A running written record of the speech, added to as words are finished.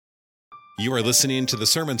You are listening to the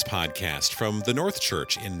Sermons Podcast from the North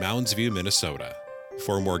Church in Mounds View, Minnesota.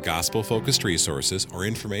 For more gospel-focused resources or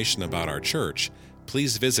information about our church,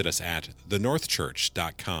 please visit us at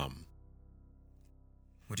thenorthchurch.com.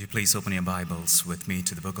 Would you please open your Bibles with me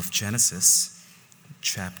to the book of Genesis,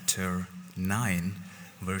 chapter 9,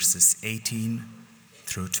 verses 18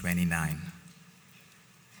 through 29.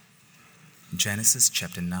 Genesis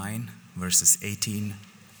chapter 9, verses 18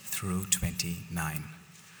 through 29.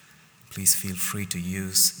 Please feel free to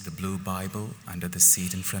use the blue Bible under the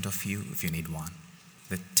seat in front of you if you need one.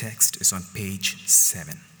 The text is on page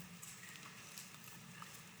 7.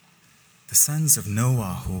 The sons of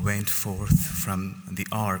Noah who went forth from the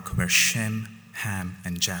ark were Shem, Ham,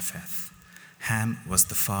 and Japheth. Ham was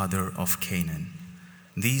the father of Canaan.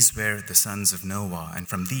 These were the sons of Noah, and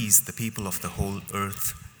from these the people of the whole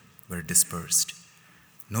earth were dispersed.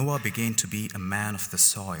 Noah began to be a man of the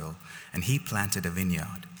soil, and he planted a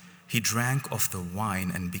vineyard. He drank of the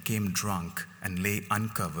wine and became drunk and lay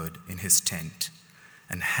uncovered in his tent.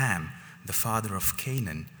 And Ham, the father of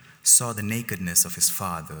Canaan, saw the nakedness of his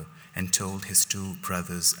father and told his two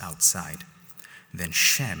brothers outside. Then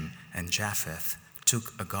Shem and Japheth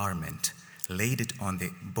took a garment, laid it on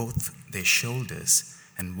both their shoulders,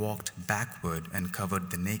 and walked backward and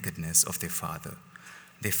covered the nakedness of their father.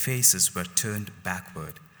 Their faces were turned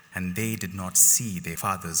backward, and they did not see their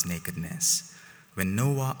father's nakedness. When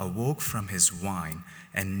Noah awoke from his wine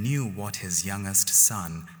and knew what his youngest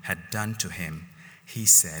son had done to him, he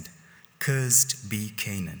said, "Cursed be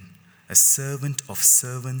Canaan, a servant of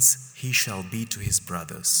servants he shall be to his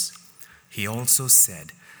brothers." He also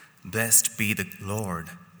said, "Blessed be the Lord,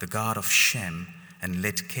 the God of Shem, and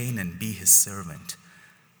let Canaan be his servant.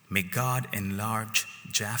 May God enlarge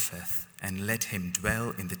Japheth, and let him dwell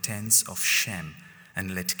in the tents of Shem,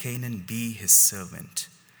 and let Canaan be his servant."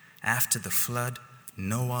 After the flood,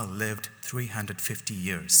 Noah lived 350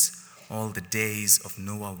 years. All the days of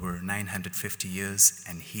Noah were 950 years,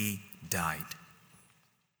 and he died.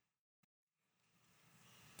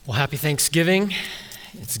 Well, happy Thanksgiving.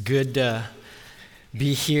 It's good to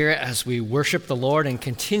be here as we worship the Lord and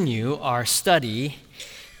continue our study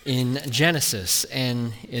in Genesis.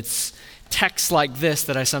 And it's texts like this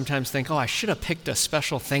that I sometimes think, I should have picked a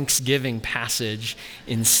special Thanksgiving passage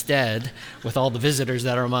instead with all the visitors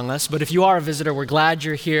that are among us. But if you are a visitor, we're glad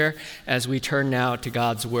you're here as we turn now to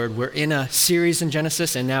God's Word. We're in a series in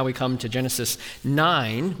Genesis, and now we come to Genesis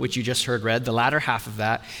 9, which you just heard read, the latter half of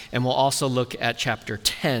that. And we'll also look at chapter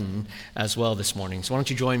 10 as well this morning. So why don't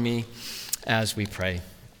you join me as we pray.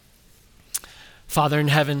 Father in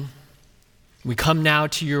heaven, we come now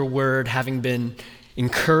to your Word, having been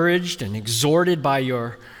encouraged and exhorted by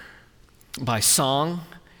song,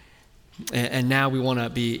 and now we want to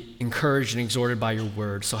be encouraged and exhorted by your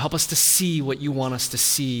word. So help us to see what you want us to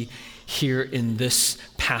see here in this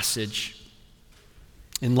passage.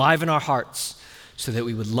 Enliven our hearts so that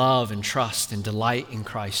we would love and trust and delight in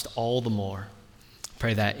Christ all the more.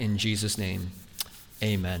 Pray that in Jesus' name.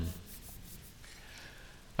 Amen.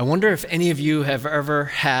 I wonder if any of you have ever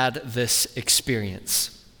had this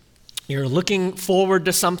experience. You're looking forward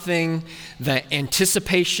to something, the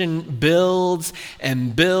anticipation builds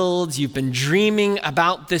and builds. You've been dreaming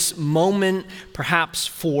about this moment perhaps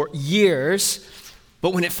for years,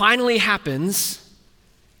 but when it finally happens,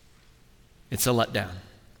 it's a letdown.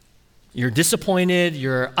 You're disappointed,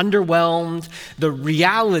 you're underwhelmed. The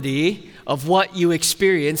reality of what you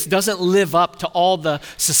experience doesn't live up to all the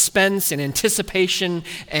suspense and anticipation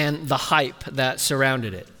and the hype that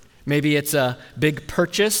surrounded it. Maybe it's a big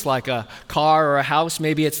purchase like a car or a house.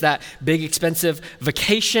 Maybe it's that big expensive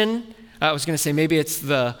vacation. Maybe it's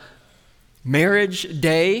the marriage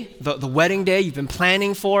day, the wedding day. You've been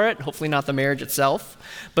planning for it, hopefully not the marriage itself.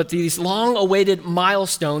 But these long-awaited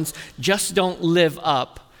milestones just don't live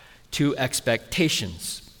up to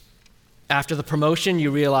expectations. After the promotion,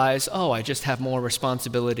 you realize, I just have more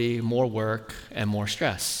responsibility, more work, and more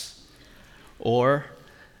stress. Or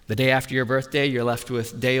the day after your birthday, you're left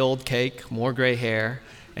with day-old cake, more gray hair,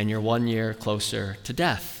 and you're 1 year closer to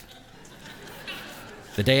death.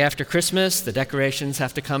 The day after Christmas, the decorations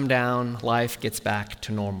have to come down, life gets back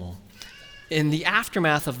to normal. In the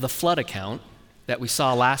aftermath of the flood account that we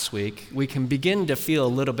saw last week, we can begin to feel a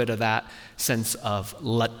little bit of that sense of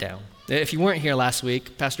letdown. If you weren't here last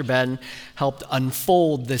week, Pastor Ben helped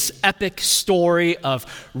unfold this epic story of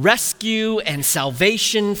rescue and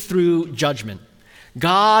salvation through judgment.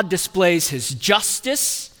 God displays his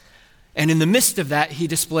justice, and in the midst of that, he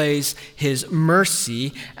displays his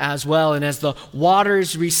mercy as well. And as the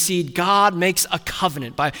waters recede, God makes a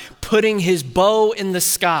covenant by putting his bow in the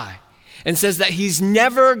sky and says that he's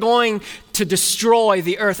never going to to destroy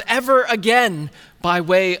the earth ever again by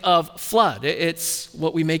way of flood. It's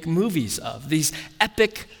what we make movies of, these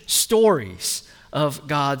epic stories of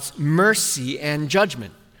God's mercy and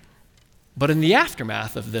judgment. But in the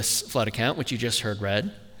aftermath of this flood account, which you just heard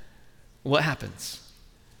read, what happens?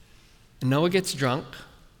 Noah gets drunk,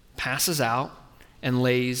 passes out, and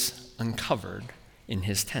lays uncovered in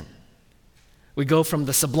his tent. We go from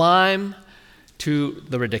the sublime to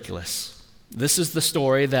the ridiculous. This is the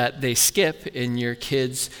story that they skip in your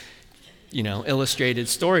kids' illustrated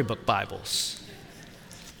storybook Bibles.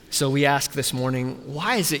 So we ask this morning,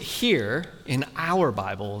 why is it here in our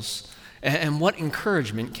Bibles? And what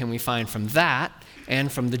encouragement can we find from that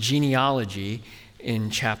and from the genealogy in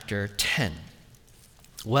chapter 10?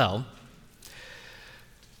 Well,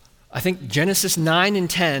 I think Genesis 9 and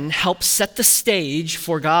 10 help set the stage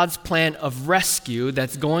for God's plan of rescue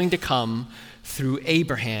that's going to come through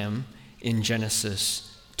Abraham in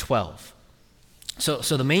Genesis 12. So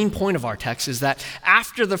the main point of our text is that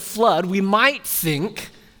after the flood, we might think,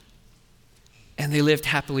 and they lived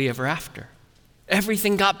happily ever after.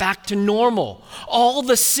 Everything got back to normal. All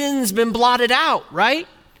the sin's been blotted out, right?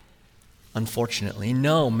 Unfortunately,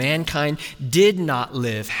 no. Mankind did not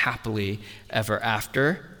live happily ever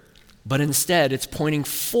after, but instead it's pointing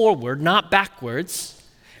forward, not backwards.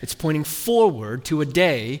 It's pointing forward to a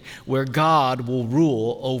day where God will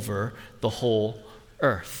rule over the whole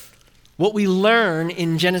earth. What we learn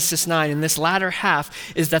in Genesis 9 in this latter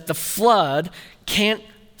half is that the flood can't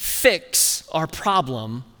fix our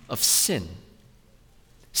problem of sin.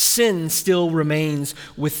 Sin still remains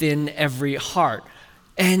within every heart.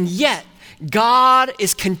 And yet, God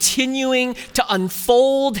is continuing to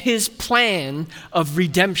unfold his plan of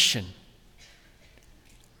redemption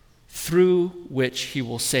through which he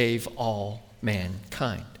will save all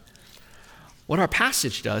mankind. What our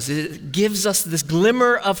passage does is it gives us this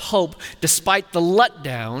glimmer of hope despite the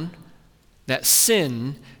letdown that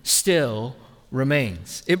sin still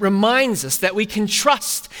remains. It reminds us that we can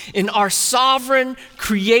trust in our sovereign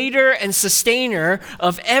creator and sustainer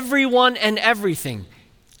of everyone and everything,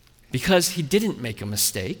 because he didn't make a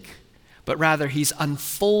mistake, but rather he's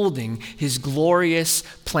unfolding his glorious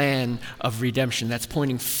plan of redemption that's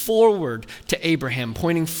pointing forward to Abraham,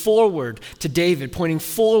 pointing forward to David, pointing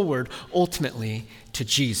forward ultimately to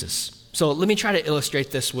Jesus. So let me try to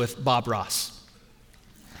illustrate this with Bob Ross.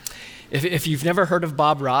 If you've never heard of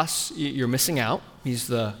Bob Ross, you're missing out. He's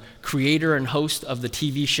the creator and host of the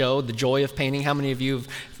TV show, The Joy of Painting. How many of you have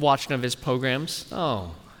watched one of his programs?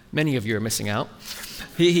 Oh, many of you are missing out.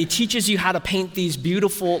 He teaches you how to paint these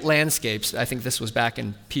beautiful landscapes. I think this was back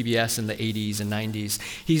in PBS in the 80s and 90s.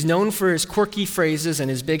 He's known for his quirky phrases and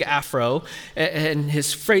his big afro, and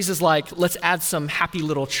his phrases like, let's add some happy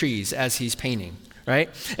little trees as he's painting, right?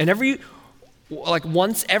 And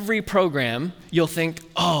once every program, you'll think,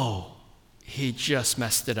 oh, he just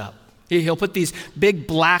messed it up. He'll put these big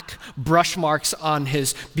black brush marks on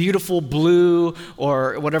his beautiful blue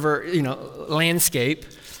or whatever, landscape,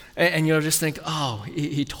 and you'll just think, oh,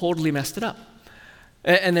 he totally messed it up.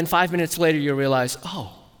 And then 5 minutes later, you'll realize,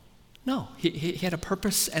 oh, no, he had a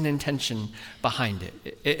purpose and intention behind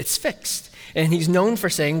it. It's fixed. And he's known for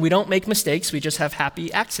saying, we don't make mistakes, we just have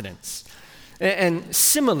happy accidents. And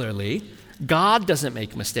similarly, God doesn't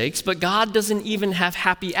make mistakes, but God doesn't even have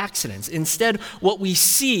happy accidents. Instead, what we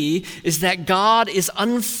see is that God is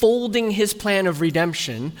unfolding his plan of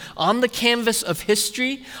redemption on the canvas of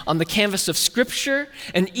history, on the canvas of Scripture,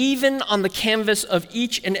 and even on the canvas of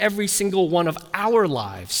each and every single one of our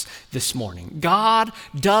lives this morning. God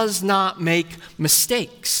does not make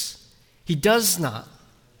mistakes. He does not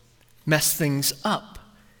mess things up.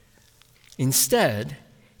 Instead,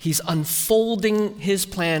 he's unfolding his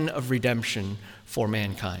plan of redemption for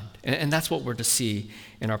mankind. And that's what we're to see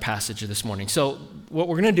in our passage this morning. So what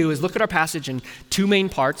we're going to do is look at our passage in two main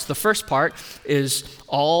parts. The first part is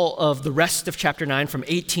all of the rest of chapter 9 from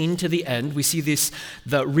 18 to the end. We see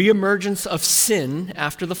the reemergence of sin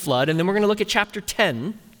after the flood. And then we're going to look at chapter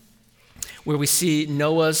 10, where we see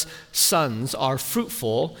Noah's sons are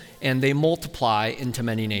fruitful and they multiply into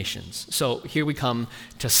many nations. So here we come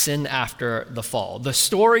to sin after the fall. The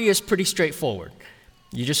story is pretty straightforward.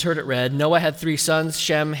 You just heard it read. Noah had 3 sons,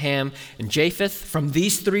 Shem, Ham, and Japheth. From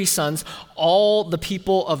these 3 sons, all the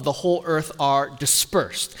people of the whole earth are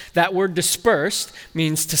dispersed. That word dispersed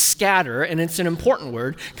means to scatter, and it's an important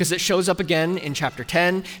word because it shows up again in chapter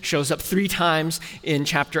 10, shows up 3 times in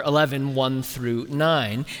chapter 11, 1 through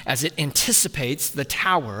 9, as it anticipates the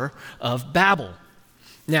Tower of Babel.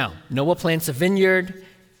 Now, Noah plants a vineyard.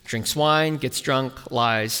 drinks wine, gets drunk,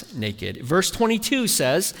 lies naked. Verse 22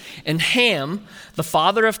 says, "And Ham, the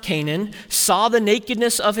father of Canaan, saw the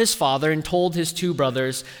nakedness of his father and told his two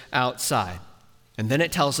brothers outside." And then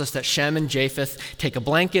it tells us that Shem and Japheth take a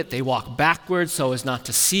blanket, they walk backwards so as not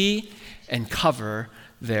to see, and cover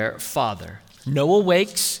their father. Noah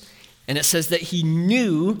wakes, and it says that he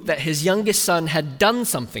knew that his youngest son had done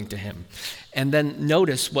something to him. And then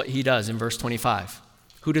notice what he does in verse 25.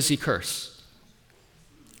 Who does he curse?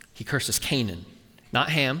 He curses Canaan,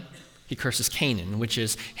 not Ham. He curses Canaan, which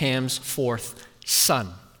is Ham's fourth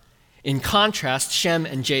son. In contrast, Shem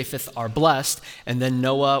and Japheth are blessed, and then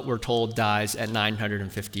Noah, we're told, dies at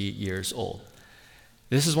 950 years old.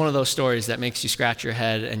 This is one of those stories that makes you scratch your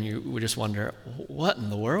head and you would just wonder, what in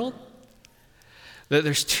the world?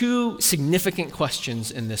 There's two significant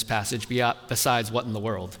questions in this passage besides what in the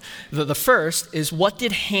world. The first is, what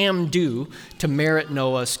did Ham do to merit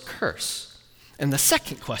Noah's curse? And the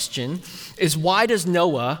second question is, why does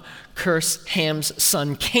Noah curse Ham's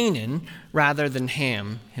son Canaan rather than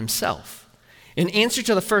Ham himself? In answer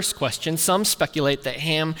to the first question, some speculate that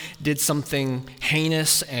Ham did something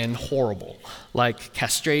heinous and horrible, like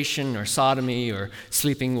castration or sodomy or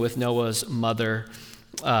sleeping with Noah's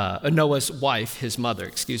wife, his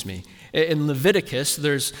mother. In Leviticus,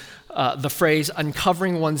 there's the phrase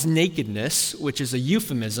uncovering one's nakedness, which is a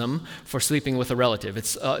euphemism for sleeping with a relative.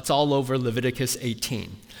 It's all over Leviticus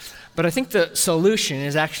 18. But I think the solution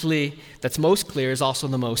is actually, that's most clear, is also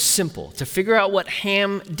the most simple. To figure out what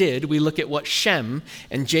Ham did, we look at what Shem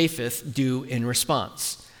and Japheth do in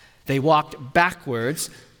response. They walked backwards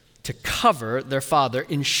to cover their father,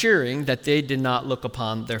 ensuring that they did not look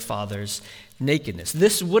upon their father's nakedness.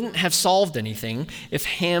 This wouldn't have solved anything if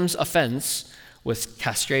Ham's offense was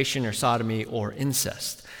castration or sodomy or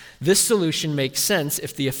incest. This solution makes sense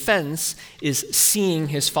if the offense is seeing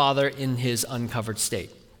his father in his uncovered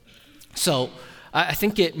state. So I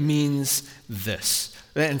think it means this.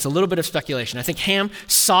 And it's a little bit of speculation. I think Ham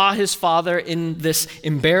saw his father in this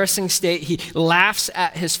embarrassing state. He laughs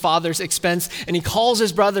at his father's expense, and he calls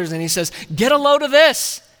his brothers and he says, "Get a load of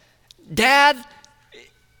this. Dad,"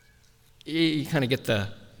 you kind of get the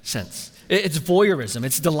sense. It's voyeurism.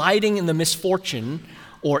 It's delighting in the misfortune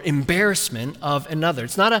or embarrassment of another.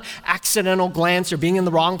 It's not an accidental glance or being in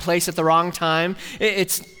the wrong place at the wrong time.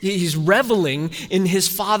 He's reveling in his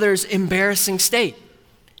father's embarrassing state.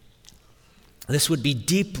 This would be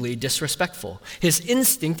deeply disrespectful. His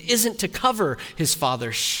instinct isn't to cover his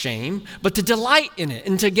father's shame, but to delight in it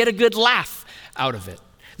and to get a good laugh out of it.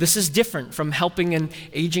 This is different from helping an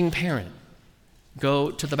aging parent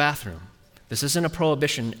go to the bathroom. This isn't a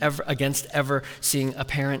prohibition against ever seeing a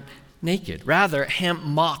parent naked. Rather, Ham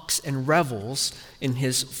mocks and revels in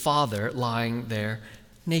his father lying there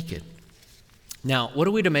naked. Now, what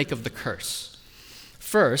are we to make of the curse?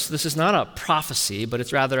 First, this is not a prophecy, but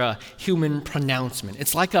it's rather a human pronouncement.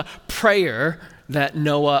 It's like a prayer that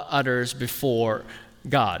Noah utters before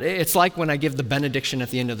God. It's like when I give the benediction at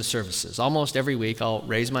the end of the services. Almost every week I'll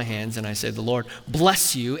raise my hands and I say, "The Lord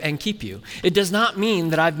bless you and keep you." It does not mean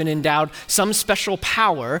that I've been endowed some special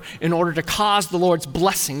power in order to cause the Lord's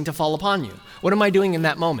blessing to fall upon you. What am I doing in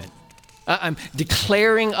that moment? I'm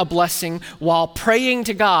declaring a blessing while praying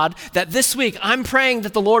to God that this week I'm praying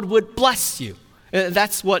that the Lord would bless you.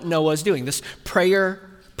 That's what Noah's doing, this prayer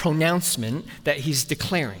pronouncement that he's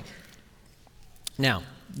declaring. Now,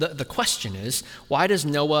 the question is, why does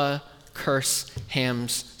Noah curse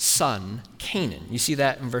Ham's son, Canaan? You see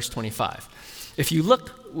that in verse 25. If you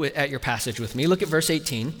look at your passage with me, look at verse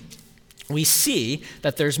 18. We see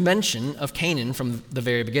that there's mention of Canaan from the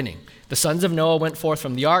very beginning. The sons of Noah went forth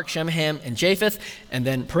from the ark, Shem, Ham, and Japheth, and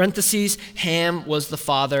then parentheses, Ham was the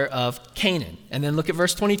father of Canaan. And then look at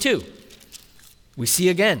verse 22. We see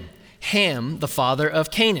again, Ham, the father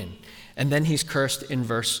of Canaan. And then he's cursed in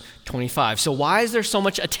verse 25. So why is there so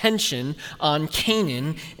much attention on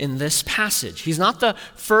Canaan in this passage? He's not the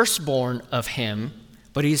firstborn of Ham,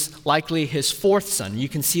 but he's likely his fourth son. You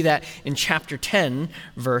can see that in chapter 10,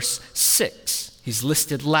 verse 6. He's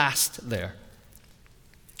listed last there.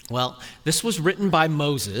 Well, this was written by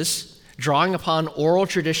Moses, drawing upon oral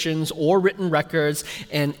traditions or written records,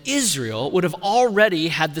 and Israel would have already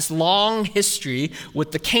had this long history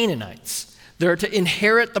with the Canaanites. They're to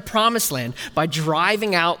inherit the promised land by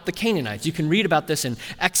driving out the Canaanites. You can read about this in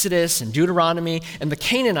Exodus and Deuteronomy, and the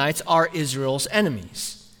Canaanites are Israel's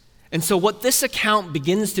enemies. And so what this account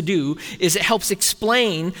begins to do is it helps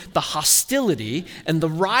explain the hostility and the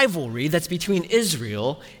rivalry that's between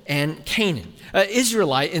Israel and Canaan.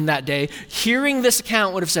 Israelite in that day, hearing this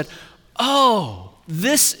account, would have said, "Oh,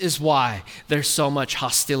 this is why there's so much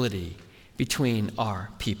hostility between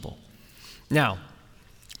our people." Now,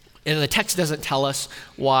 And the text doesn't tell us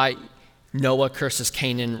why Noah curses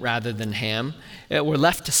Canaan rather than Ham. We're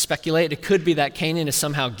left to speculate. It could be that Canaan is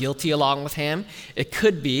somehow guilty along with Ham. It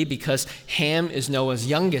could be because Ham is Noah's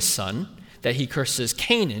youngest son that he curses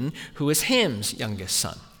Canaan, who is Ham's youngest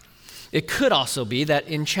son. It could also be that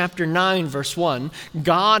in chapter 9, verse 1,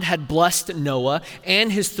 God had blessed Noah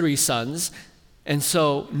and his 3 sons, and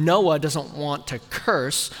so Noah doesn't want to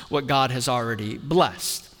curse what God has already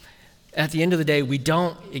blessed. At the end of the day, we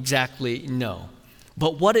don't exactly know.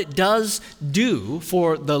 But what it does do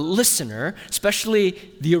for the listener, especially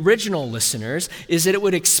the original listeners, is that it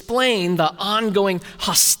would explain the ongoing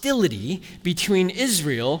hostility between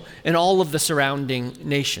Israel and all of the surrounding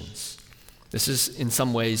nations. This is in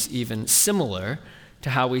some ways even similar to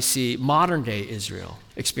how we see modern-day Israel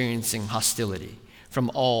experiencing hostility from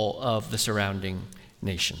all of the surrounding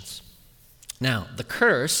nations. Now, the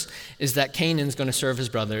curse is that Canaan's going to serve his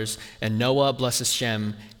brothers, and Noah blesses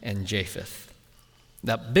Shem and Japheth.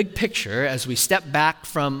 The big picture, as we step back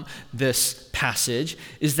from this passage,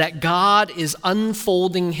 is that God is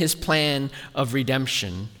unfolding his plan of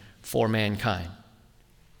redemption for mankind.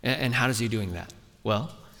 And how is he doing that?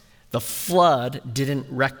 Well, the flood didn't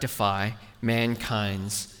rectify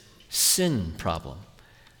mankind's sin problem.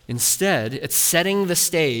 Instead, it's setting the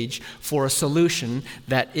stage for a solution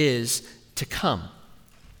that is to come.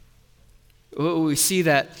 We see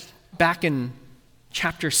that back in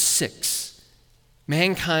chapter 6,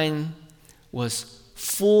 mankind was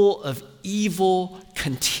full of evil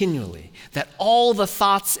continually, that all the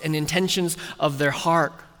thoughts and intentions of their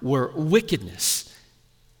heart were wickedness.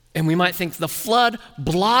 And we might think the flood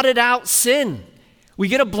blotted out sin. We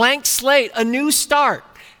get a blank slate, a new start.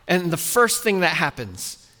 And the first thing that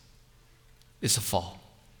happens is a fall.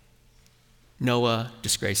 Noah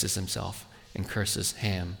disgraces himself and curses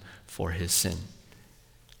Ham for his sin.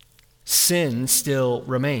 Sin still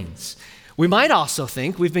remains. We might also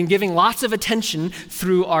think we've been giving lots of attention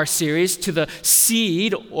through our series to the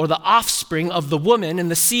seed or the offspring of the woman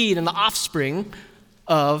and the seed and the offspring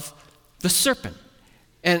of the serpent.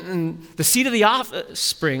 And the seed of the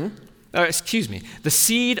offspring, the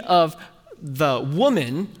seed of the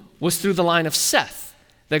woman was through the line of Seth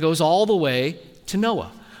that goes all the way to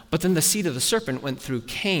Noah. But then the seed of the serpent went through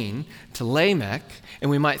Cain to Lamech,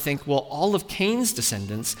 and we might think, well, all of Cain's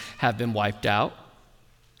descendants have been wiped out,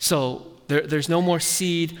 so there's no more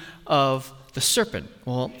seed of the serpent.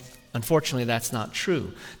 Well, unfortunately, that's not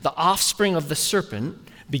true. The offspring of the serpent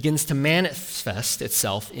begins to manifest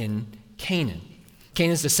itself in Canaan.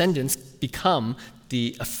 Canaan's descendants become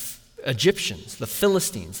the Egyptians, the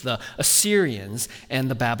Philistines, the Assyrians, and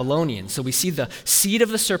the Babylonians. So we see the seed of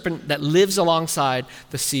the serpent that lives alongside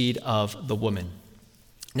the seed of the woman.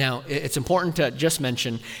 Now, it's important to just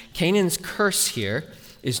mention Canaan's curse here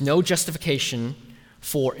is no justification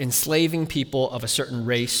for enslaving people of a certain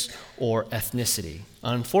race or ethnicity.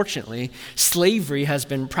 Unfortunately, slavery has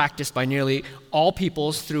been practiced by nearly all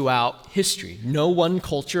peoples throughout history. No one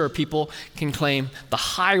culture or people can claim the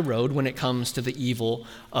high road when it comes to the evil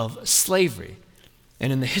of slavery.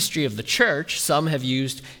 And in the history of the church, some have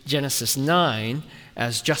used Genesis 9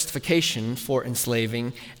 as justification for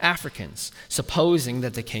enslaving Africans, supposing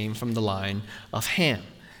that they came from the line of Ham.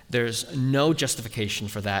 There's no justification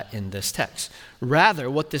for that in this text.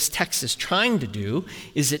 Rather, what this text is trying to do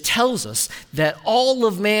is it tells us that all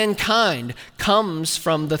of mankind comes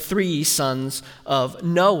from the 3 sons of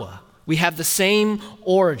Noah. We have the same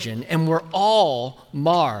origin, and we're all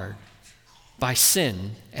marred by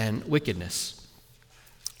sin and wickedness.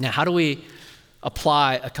 Now, how do we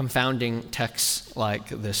apply a confounding text like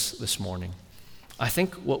this morning? I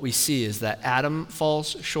think what we see is that Adam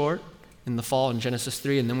falls short in the fall in Genesis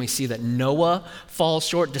 3, and then we see that Noah falls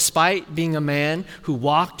short despite being a man who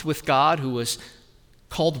walked with God, who was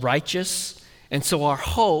called righteous. And so our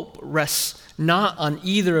hope rests not on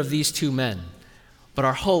either of these 2 men, but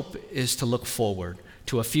our hope is to look forward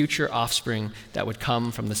to a future offspring that would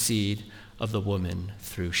come from the seed of the woman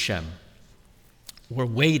through Shem. We're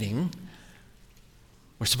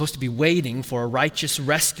supposed to be waiting for a righteous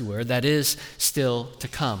rescuer that is still to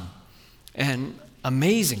come. And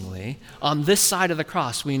amazingly, on this side of the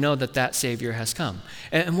cross, we know that Savior has come.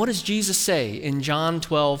 And what does Jesus say in John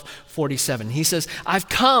 12:47? He says, I've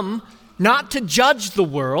come not to judge the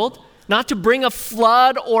world, not to bring a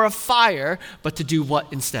flood or a fire, but to do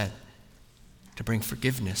what instead? To bring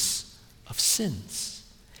forgiveness of sins.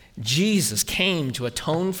 Jesus came to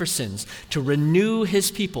atone for sins, to renew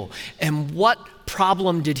his people. And what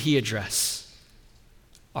problem did he address?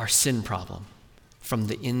 Our sin problem from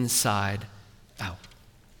the inside out.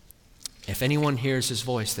 If anyone hears his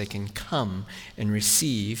voice, they can come and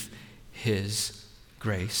receive his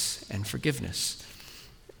grace and forgiveness.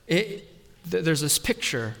 There's this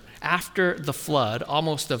picture after the flood,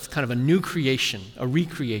 almost of kind of a new creation, a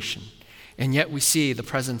recreation. And yet we see the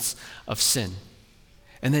presence of sin.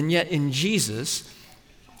 And then yet in Jesus,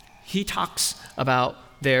 he talks about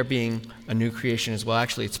there being a new creation as well.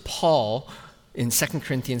 Actually, it's Paul in 2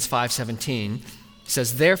 Corinthians 5:17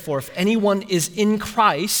 says, therefore, if anyone is in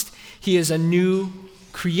Christ, he is a new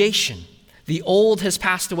creation. The old has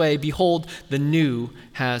passed away. Behold, the new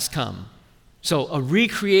has come. So a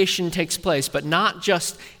recreation takes place, but not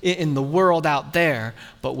just in the world out there,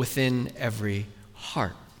 but within every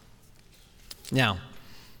heart. Now,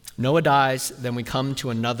 Noah dies, then we come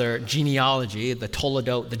to another genealogy, the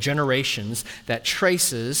Toledot, the generations, that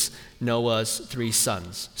traces Noah's 3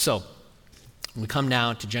 sons. So we come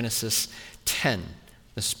now to Genesis 10.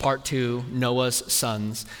 This is part 2, Noah's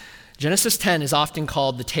sons. Genesis 10 is often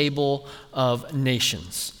called the Table of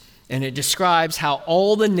Nations. And it describes how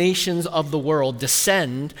all the nations of the world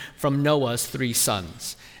descend from Noah's 3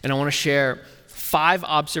 sons. And I want to share 5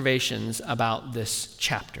 observations about this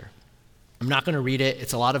chapter. I'm not going to read it.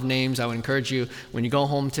 It's a lot of names. I would encourage you, when you go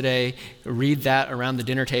home today, read that around the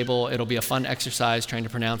dinner table. It'll be a fun exercise trying to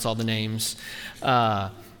pronounce all the names.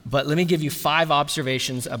 But let me give you 5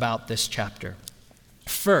 observations about this chapter.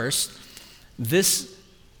 First, this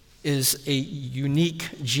is a unique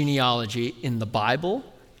genealogy in the Bible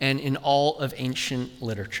and in all of ancient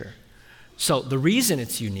literature. So the reason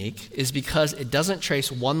it's unique is because it doesn't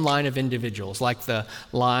trace one line of individuals, like the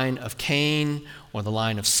line of Cain or the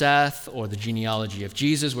line of Seth or the genealogy of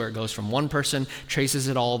Jesus, where it goes from one person, traces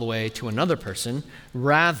it all the way to another person.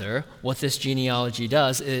 Rather, what this genealogy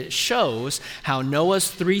does, it shows how Noah's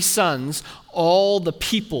 3 sons, all the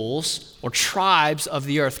peoples or tribes of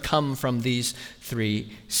the earth come from these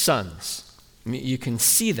 3 sons. You can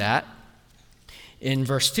see that in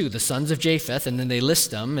verse 2, the sons of Japheth, and then they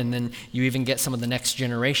list them, and then you even get some of the next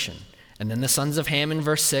generation. And then the sons of Ham in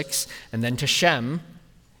verse 6, and then to Shem,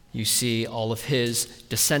 you see all of his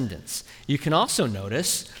descendants. You can also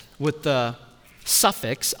notice with the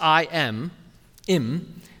suffix im,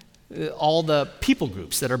 all the people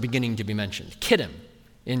groups that are beginning to be mentioned. Kittim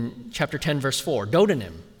in chapter 10, verse 4,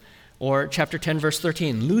 Dodanim, or chapter 10, verse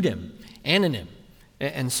 13, Ludim, Ananim,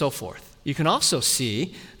 and so forth. You can also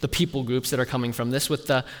see the people groups that are coming from this with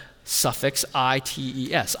the suffix ites,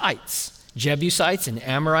 ites, Jebusites and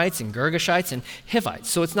Amorites and Girgashites and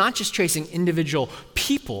Hivites. So it's not just tracing individual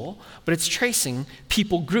people, but it's tracing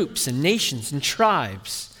people groups and nations and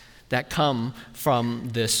tribes that come from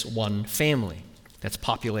this one family that's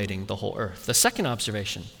populating the whole earth. The second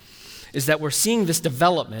observation is that we're seeing this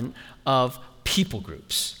development of people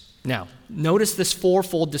groups. Now, notice this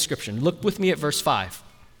 4-fold description. Look with me at verse 5.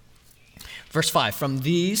 Verse 5, from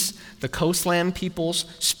these, the coastland peoples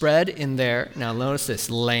spread in their, now notice this,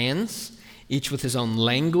 lands, each with his own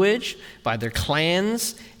language, by their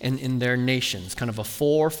clans, and in their nations. Kind of a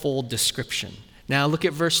 4-fold description. Now look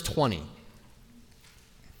at verse 20.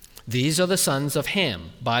 These are the sons of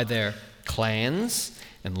Ham, by their clans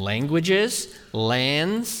and languages,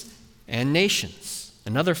 lands, and nations.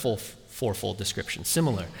 Another 4-fold description,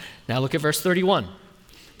 similar. Now look at verse 31.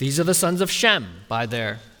 These are the sons of Shem, by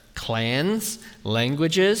their clans,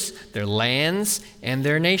 languages, their lands, and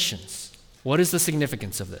their nations. What is the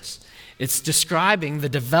significance of this? It's describing the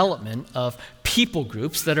development of people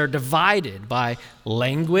groups that are divided by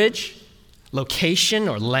language, location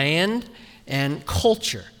or land, and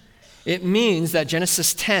culture. It means that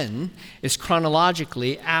Genesis 10 is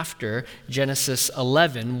chronologically after Genesis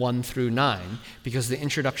 11, 1 through 9, because the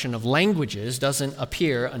introduction of languages doesn't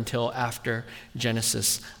appear until after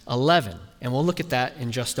Genesis 11. And we'll look at that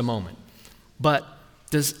in just a moment. But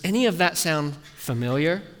does any of that sound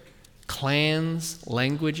familiar? Clans,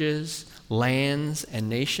 languages, lands, and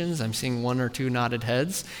nations. I'm seeing 1 or 2 nodded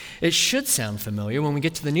heads. It should sound familiar when we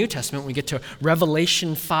get to the New Testament. We get to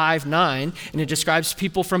Revelation 5:9, and it describes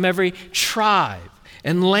people from every tribe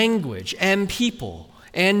and language and people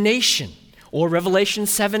and nation. Or Revelation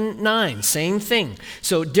 7:9, same thing.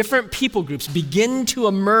 So different people groups begin to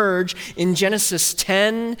emerge in Genesis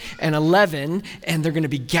 10 and 11, and they're going to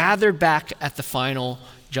be gathered back at the final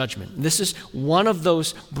judgment. This is one of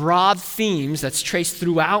those broad themes that's traced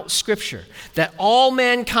throughout Scripture, that all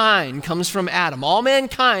mankind comes from Adam. All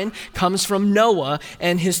mankind comes from Noah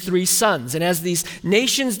and his 3 sons. And as these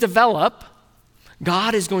nations develop,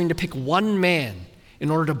 God is going to pick one man in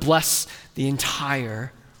order to bless the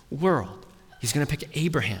entire world. He's going to pick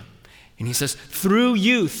Abraham. And he says, through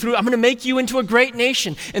you, I'm going to make you into a great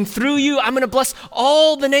nation. And through you, I'm going to bless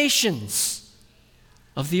all the nations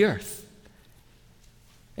of the earth.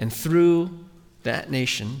 And through that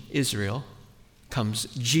nation, Israel, comes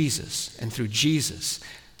Jesus. And through Jesus,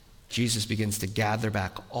 Jesus begins to gather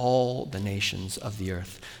back all the nations of the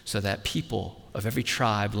earth so that people of every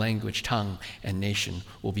tribe, language, tongue, and nation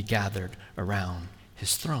will be gathered around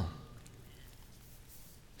his throne.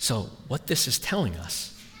 So what this is telling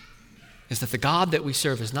us is that the God that we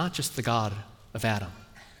serve is not just the God of Adam,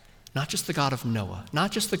 not just the God of Noah,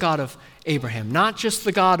 not just the God of Abraham, not just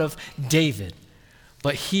the God of David,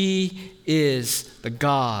 but he is the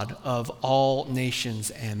God of all nations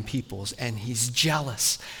and peoples, and he's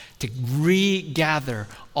jealous to regather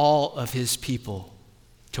all of his people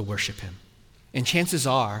to worship him. And chances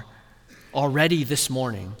are, already this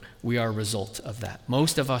morning, we are a result of that.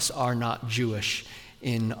 Most of us are not Jewish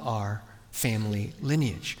in our family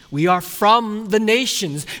lineage. We are from the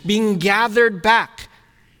nations being gathered back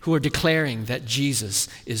who are declaring that Jesus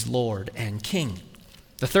is Lord and King.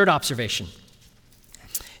 The third observation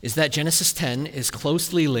is that Genesis 10 is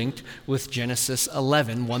closely linked with Genesis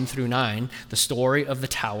 11, 1 through 9, the story of the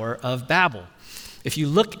Tower of Babel. If you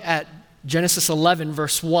look at Genesis 11,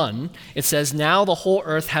 verse 1, it says, "Now the whole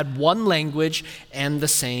earth had one language and the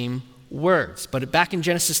same words." But back in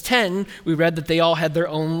Genesis 10, we read that they all had their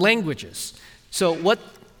own languages. So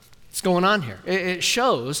what's going on here? It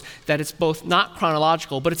shows that it's both not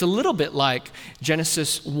chronological, but it's a little bit like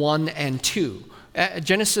Genesis 1 and 2.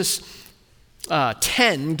 Genesis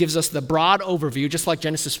 10 gives us the broad overview, just like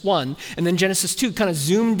Genesis 1, and then Genesis 2 kind of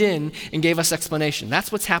zoomed in and gave us explanation.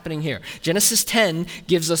 That's what's happening here. Genesis 10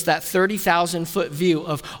 gives us that 30,000-foot view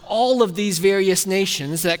of all of these various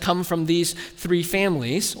nations that come from these three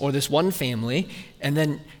families, or this one family, and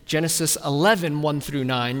then Genesis 11, 1 through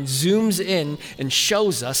 9, zooms in and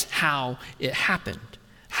shows us how it happened,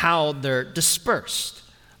 how they're dispersed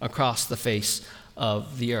across the face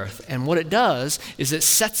of the earth. And what it does is it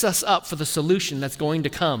sets us up for the solution that's going to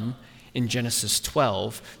come in Genesis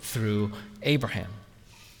 12 through Abraham.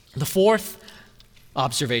 The fourth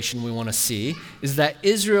observation we want to see is that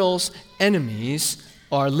Israel's enemies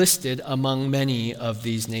are listed among many of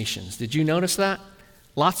these nations. Did you notice that?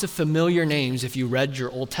 Lots of familiar names if you read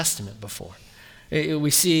your Old Testament before.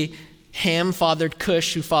 We see Ham fathered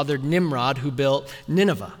Cush, who fathered Nimrod, who built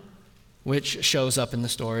Nineveh, which shows up in the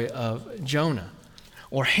story of Jonah.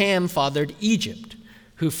 Or Ham fathered Egypt,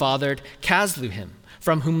 who fathered Casluhim,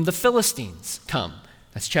 from whom the Philistines come.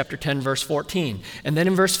 That's chapter 10, verse 14. And then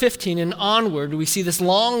in verse 15 and onward, we see this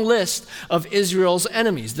long list of Israel's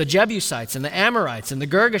enemies, the Jebusites and the Amorites and the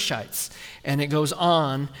Girgashites. And it goes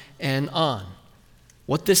on and on.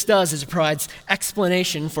 What this does is it provides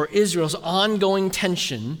explanation for Israel's ongoing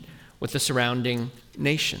tension with the surrounding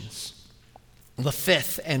nations. The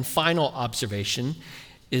fifth and final observation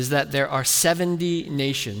is that there are 70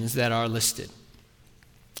 nations that are listed.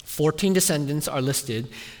 14 descendants are listed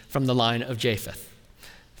from the line of Japheth.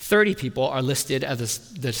 30 people are listed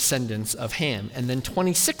as the descendants of Ham. And then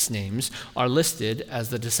 26 names are listed as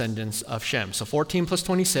the descendants of Shem. So 14 plus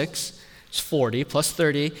 26 is 40, plus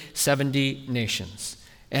 30, 70 nations.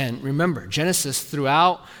 And remember, Genesis,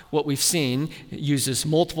 throughout what we've seen, uses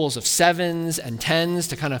multiples of 7s and 10s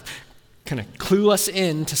to kind of clue us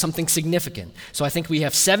in to something significant. So I think we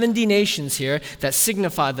have 70 nations here that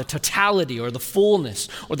signify the totality or the fullness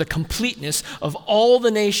or the completeness of all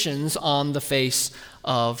the nations on the face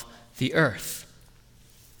of the earth.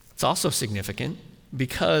 It's also significant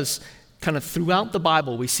because kind of throughout the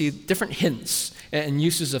Bible we see different hints and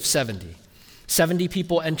uses of 70. 70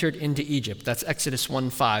 people entered into Egypt. That's Exodus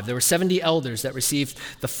 1:5. There were 70 elders that received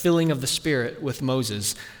the filling of the Spirit with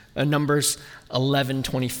Moses. Numbers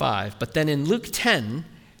 11:25. But then in Luke 10,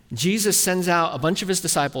 Jesus sends out a bunch of his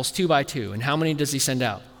disciples 2 by 2. And how many does he send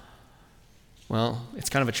out? Well, it's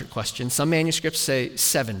kind of a trick question. Some manuscripts say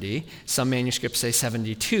 70. Some manuscripts say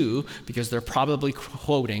 72 because they're probably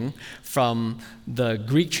quoting from the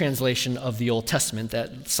Greek translation of the Old Testament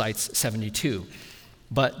that cites 72.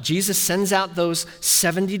 But Jesus sends out those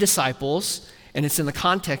 70 disciples, and it's in the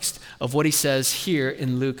context of what he says here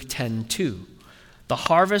in Luke 10:2. The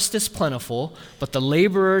harvest is plentiful, but the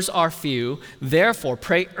laborers are few. Therefore,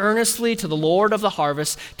 pray earnestly to the Lord of the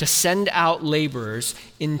harvest to send out laborers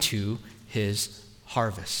into his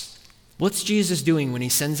harvest. What's Jesus doing when he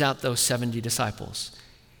sends out those 70 disciples?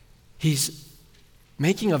 He's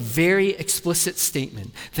making a very explicit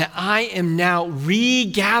statement that I am now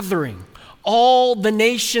regathering all the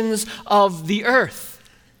nations of the earth.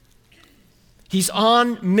 He's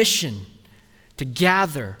on mission to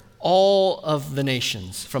gather all of the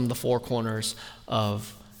nations from the four corners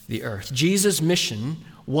of the earth. Jesus' mission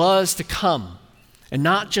was to come and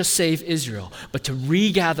not just save Israel, but to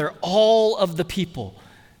regather all of the people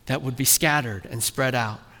that would be scattered and spread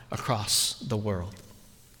out across the world.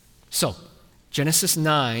 So, Genesis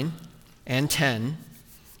 9 and 10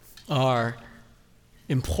 are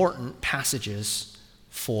important passages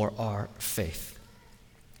for our faith.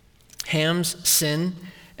 Ham's sin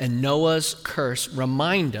and Noah's curse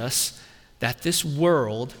remind us that this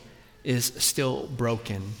world is still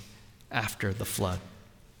broken after the flood.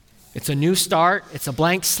 It's a new start, it's a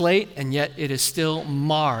blank slate, and yet it is still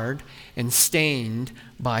marred and stained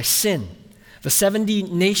by sin. The 70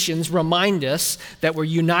 nations remind us that we're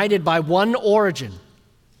united by one origin,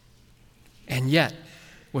 and yet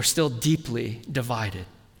we're still deeply divided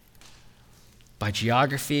by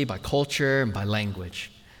geography, by culture, and by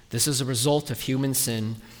language. This is a result of human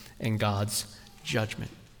sin and God's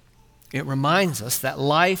judgment. It reminds us that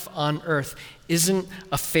life on earth isn't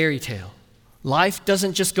a fairy tale. Life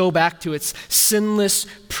doesn't just go back to its sinless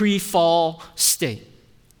pre-fall state.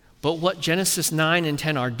 But what Genesis 9 and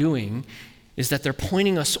 10 are doing is that they're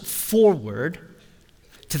pointing us forward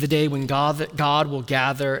to the day when God will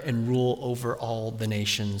gather and rule over all the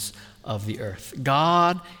nations of the earth.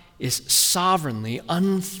 God is sovereignly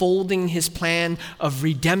unfolding his plan of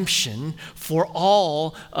redemption for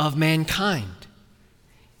all of mankind.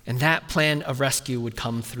 And that plan of rescue would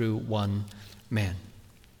come through one man.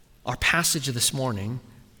 Our passage this morning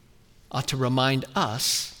ought to remind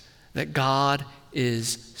us that God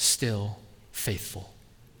is still faithful.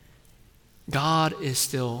 God is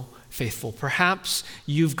still faithful. Perhaps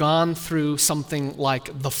you've gone through something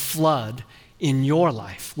like the flood in your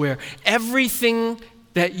life, where everything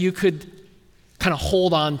that you could kind of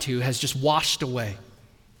hold on to has just washed away.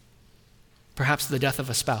 Perhaps the death of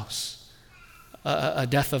a spouse, a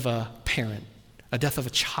death of a parent, a death of a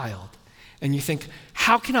child. And you think,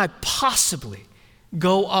 how can I possibly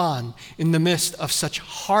go on in the midst of such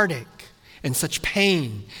heartache and such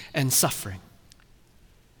pain and suffering?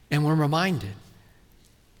 And we're reminded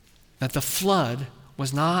that the flood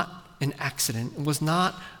was not an accident. It was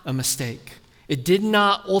not a mistake. It did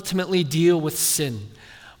not ultimately deal with sin,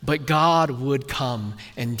 but God would come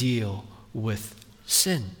and deal with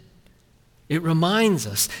sin. It reminds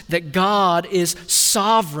us that God is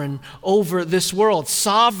sovereign over this world,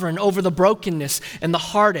 sovereign over the brokenness and the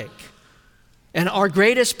heartache. And our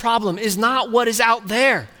greatest problem is not what is out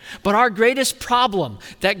there, but our greatest problem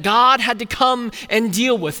that God had to come and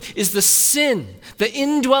deal with is the sin, the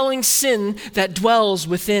indwelling sin that dwells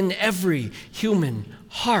within every human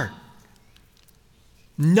heart.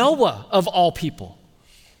 Noah, of all people,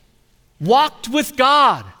 walked with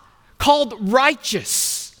God, called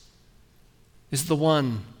righteous, is the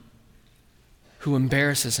one who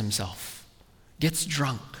embarrasses himself, gets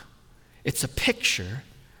drunk. It's a picture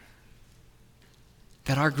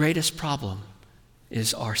that our greatest problem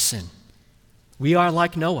is our sin. We are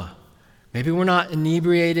like Noah. Maybe we're not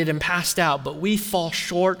inebriated and passed out, but we fall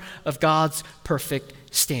short of God's perfect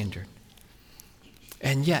standard.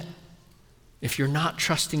 And yet, if you're not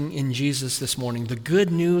trusting in Jesus this morning, the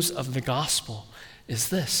good news of the gospel is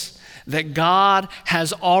this: that God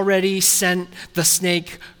has already sent the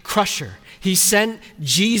snake crusher. He sent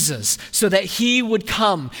Jesus so that he would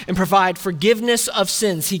come and provide forgiveness of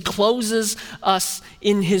sins. He clothes us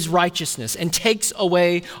in his righteousness and takes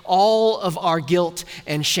away all of our guilt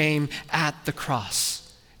and shame at the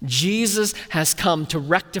cross. Jesus has come to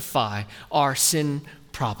rectify our sin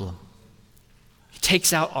problem. He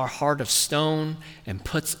takes out our heart of stone and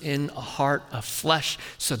puts in a heart of flesh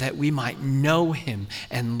so that we might know him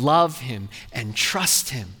and love him and trust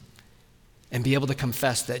him and be able to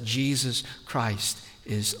confess that Jesus Christ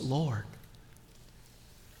is Lord.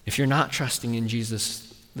 If you're not trusting in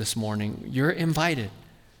Jesus this morning, you're invited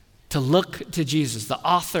to look to Jesus, the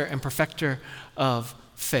author and perfecter of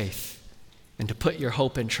faith, and to put your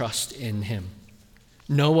hope and trust in him.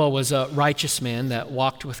 Noah was a righteous man that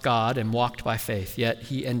walked with God and walked by faith, yet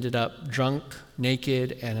he ended up drunk,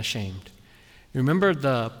 naked, and ashamed. Remember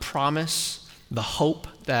the promise, the hope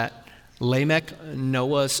that Lamech,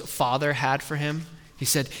 Noah's father, had for him? He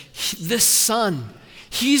said, this son,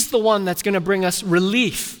 he's the one that's going to bring us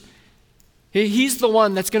relief. He's the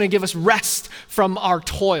one that's going to give us rest from our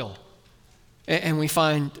toil. And we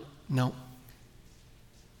find, no.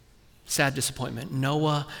 Sad disappointment.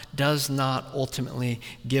 Noah does not ultimately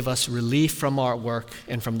give us relief from our work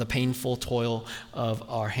and from the painful toil of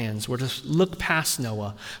our hands. We're to look past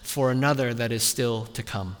Noah for another that is still to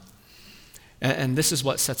come. And this is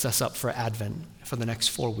what sets us up for Advent for the next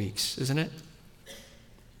 4 weeks, isn't it?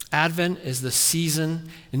 Advent is the season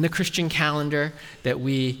in the Christian calendar that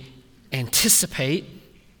we anticipate.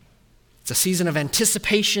 It's a season of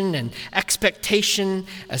anticipation and expectation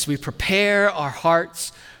as we prepare our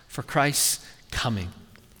hearts for Christ's coming.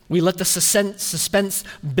 We let the suspense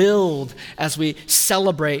build as we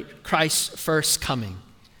celebrate Christ's first coming.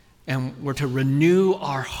 And we're to renew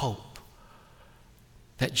our hope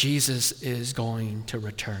that Jesus is going to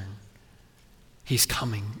return. He's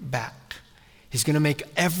coming back. He's going to make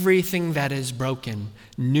everything that is broken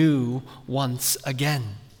new once again.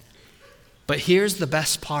 But here's the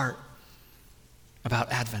best part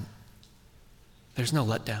about Advent. There's no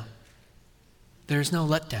letdown. There's no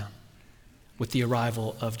letdown with the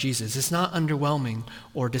arrival of Jesus. It's not underwhelming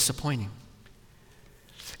or disappointing.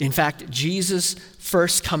 In fact, Jesus'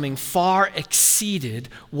 first coming far exceeded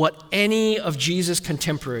what any of Jesus'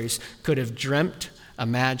 contemporaries could have dreamt,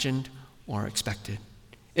 imagined, or expected.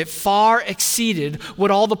 It far exceeded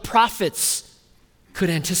what all the prophets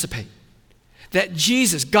could anticipate. That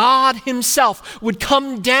Jesus, God himself, would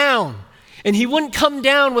come down. And he wouldn't come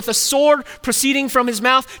down with a sword proceeding from his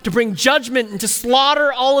mouth to bring judgment and to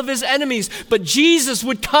slaughter all of his enemies. But Jesus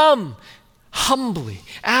would come humbly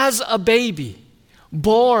as a baby,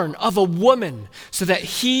 born of a woman, so that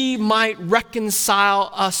he might reconcile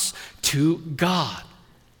us to God.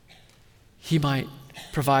 He might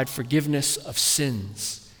provide forgiveness of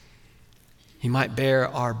sins. He might bear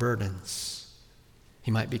our burdens. He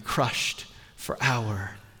might be crushed for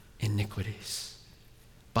our iniquities.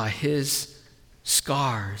 By his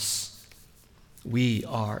scars, we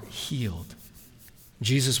are healed.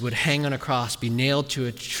 Jesus would hang on a cross, be nailed to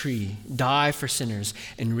a tree, die for sinners,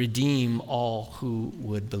 and redeem all who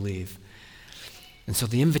would believe. And so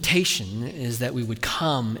the invitation is that we would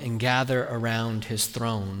come and gather around his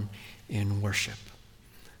throne in worship.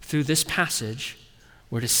 Through this passage,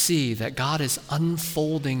 we're to see that God is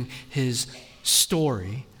unfolding his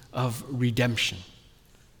story of redemption.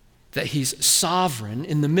 That he's sovereign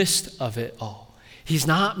in the midst of it all. He's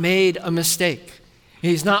not made a mistake.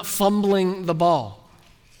 He's not fumbling the ball.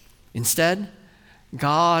 Instead,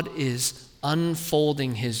 God is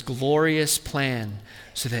unfolding his glorious plan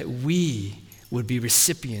so that we would be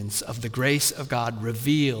recipients of the grace of God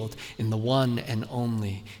revealed in the one and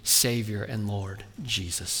only Savior and Lord,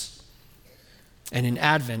 Jesus. And in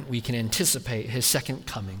Advent, we can anticipate his second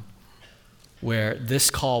coming, where this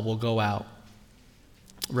call will go out.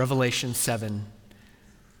 Revelation 7,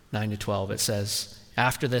 9-12, it says,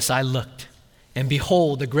 "After this I looked, and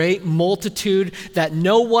behold, a great multitude that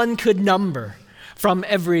no one could number, from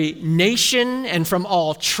every nation and from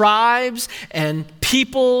all tribes and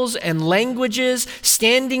peoples and languages,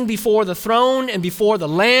 standing before the throne and before the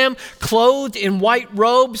Lamb, clothed in white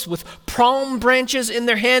robes with palm branches in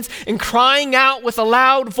their hands, and crying out with a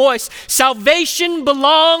loud voice, 'Salvation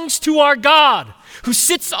belongs to our God, who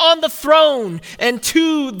sits on the throne, and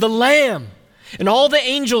to the Lamb.' And all the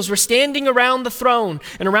angels were standing around the throne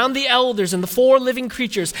and around the elders and the 4 living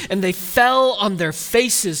creatures, and they fell on their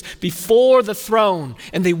faces before the throne,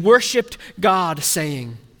 and they worshiped God,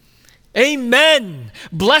 saying, 'Amen,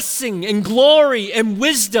 blessing and glory and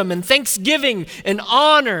wisdom and thanksgiving and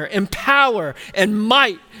honor and power and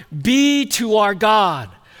might be to our God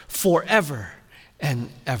forever and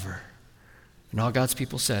ever.'" And all God's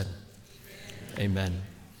people said, Amen.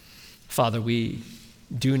 Father, we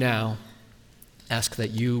do now ask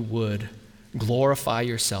that you would glorify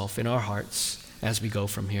yourself in our hearts as we go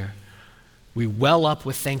from here. We well up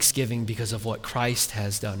with thanksgiving because of what Christ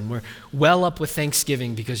has done. We're well up with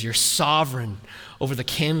thanksgiving because you're sovereign over the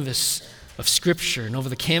canvas of Scripture and over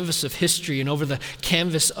the canvas of history and over the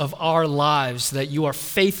canvas of our lives, that you are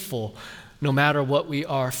faithful no matter what we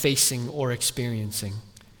are facing or experiencing.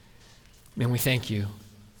 And we thank you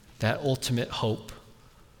that ultimate hope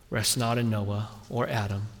rests not in Noah or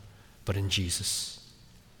Adam, but in Jesus.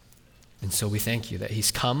 And so we thank you that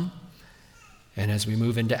he's come, and as we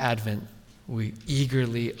move into Advent, we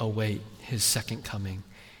eagerly await his second coming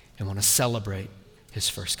and want to celebrate his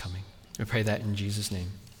first coming. We pray that in Jesus'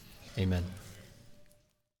 name. Amen.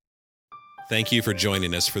 Thank you for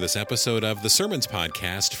joining us for this episode of the Sermons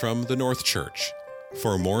Podcast from the North Church.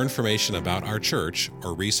 For more information about our church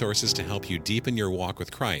or resources to help you deepen your walk with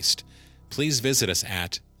Christ, please visit us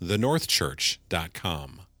at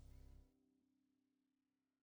thenorthchurch.com.